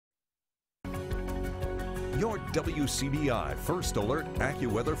your WCBI First Alert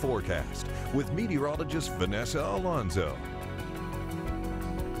AccuWeather forecast with meteorologist Vanessa Alonso.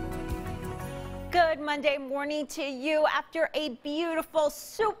 Good Monday morning to you after a beautiful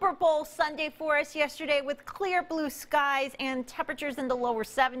Super Bowl Sunday for us yesterday with clear blue skies and temperatures in the lower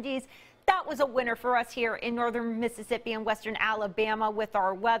 70s. That was a winner for us here in northern Mississippi and western Alabama with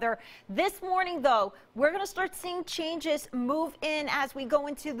our weather. This morning, though, we're going to start seeing changes move in as we go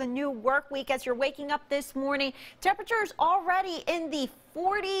into the new work week. As you're waking up this morning, temperatures already in the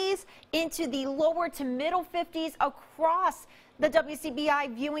 40s into the lower to middle 50s across the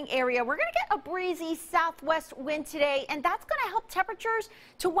WCBI viewing area. We're going to get a breezy southwest wind today, and that's going to help temperatures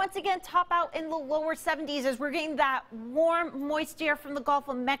to once again top out in the lower 70s as we're getting that warm, moist air from the Gulf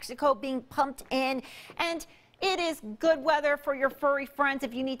of Mexico being pumped in. And it is good weather for your furry friends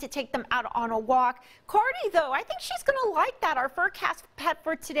if you need to take them out on a walk. Cardi, though, I think she's going to like that, our Furcast pet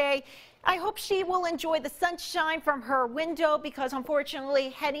for today. I hope she will enjoy the sunshine from her window because, unfortunately,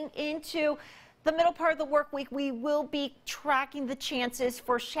 heading into the middle part of the work week, we will be tracking the chances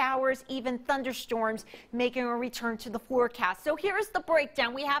for showers, even thunderstorms, making a return to the forecast. So here's the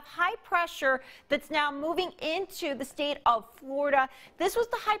breakdown. We have high pressure that's now moving into the state of Florida. This was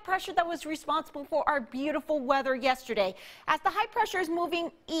the high pressure that was responsible for our beautiful weather yesterday. As the high pressure is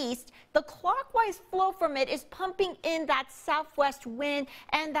moving east, the clockwise flow from it is pumping in that southwest wind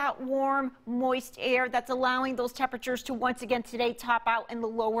and that warm, moist air that's allowing those temperatures to once again today top out in the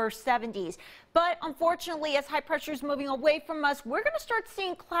lower 70s. But unfortunately, as high pressure is moving away from us, we're going to start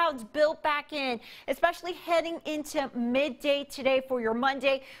seeing clouds build back in, especially heading into midday today for your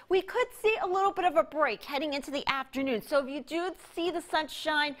Monday. We could see a little bit of a break heading into the afternoon. So if you do see the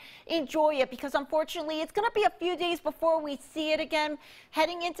sunshine, enjoy it because unfortunately, it's going to be a few days before we see it again.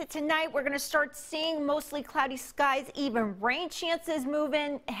 Heading into tonight, we're going to start seeing mostly cloudy skies, even rain chances move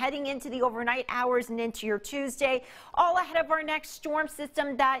in heading into the overnight hours and into your Tuesday, all ahead of our next storm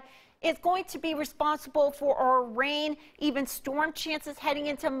system that is going to be responsible for our rain, even storm chances heading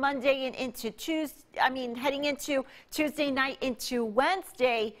into Monday and into heading into Tuesday night into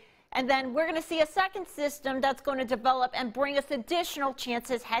Wednesday. And then we're going to see a second system that's going to develop and bring us additional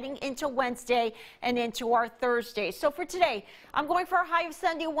chances heading into Wednesday and into our Thursday. So for today, I'm going for a high of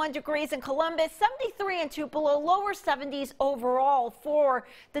 71 degrees in Columbus, 73 and Tupelo, lower 70s overall for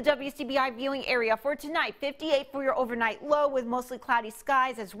the WCBI viewing area. For tonight, 58 for your overnight low with mostly cloudy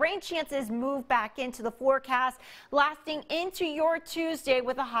skies as rain chances move back into the forecast, lasting into your Tuesday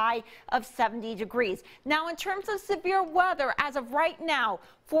with a high of 70 degrees. Now, in terms of severe weather, as of right now,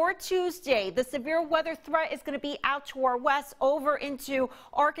 for Tuesday, the severe weather threat is going to be out to our west over into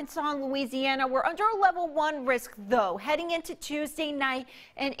Arkansas and Louisiana. We're under a level 1 risk, though, heading into Tuesday night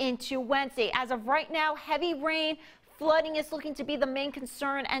and into Wednesday. As of right now, heavy rain, flooding is looking to be the main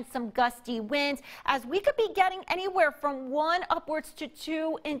concern and some gusty winds as we could be getting anywhere from 1 upwards to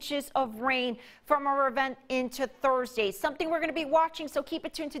 2 inches of rain from our event into Thursday. Something we're going to be watching, so keep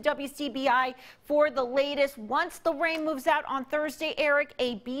it tuned to WCBI for the latest. Once the rain moves out on Thursday, Eric,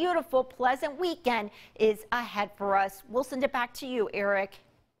 a beautiful, pleasant weekend is ahead for us. We'll send it back to you, Eric.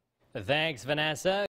 Thanks, Vanessa.